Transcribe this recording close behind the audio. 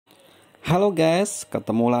Halo guys,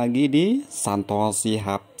 ketemu lagi di Santosi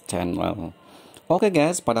Hub Channel. Oke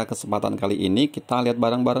guys, pada kesempatan kali ini kita lihat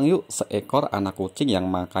bareng-bareng yuk seekor anak kucing yang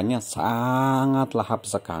makannya sangat lahap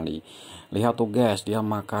sekali. Lihat tuh guys, dia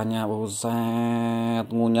makannya buset,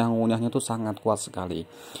 ngunyah-ngunyahnya tuh sangat kuat sekali.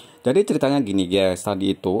 Jadi ceritanya gini guys,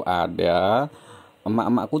 tadi itu ada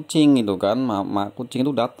emak-emak kucing itu kan, emak kucing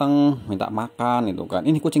itu datang minta makan itu kan.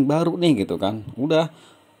 Ini kucing baru nih gitu kan. Udah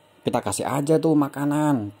kita kasih aja tuh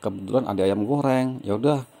makanan, kebetulan ada ayam goreng, ya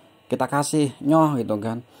udah kita kasih nyoh gitu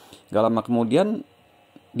kan. Gak lama kemudian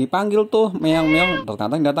dipanggil tuh meong-meong,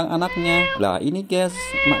 ternyata yang datang anaknya. Lah ini guys,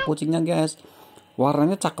 mak kucingnya guys,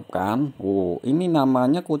 warnanya cakep kan. Ini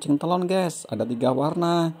namanya kucing telon guys, ada 3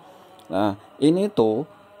 warna. Nah ini tuh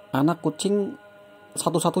anak kucing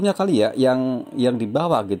satu-satunya kali ya yang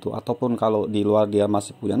dibawa gitu, ataupun kalau di luar dia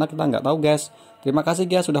masih punya anak, kita nggak tahu guys. Terima kasih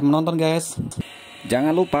guys sudah menonton guys.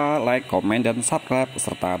 Jangan lupa like, komen, dan subscribe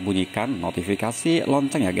serta bunyikan notifikasi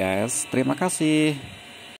lonceng ya guys. Terima kasih.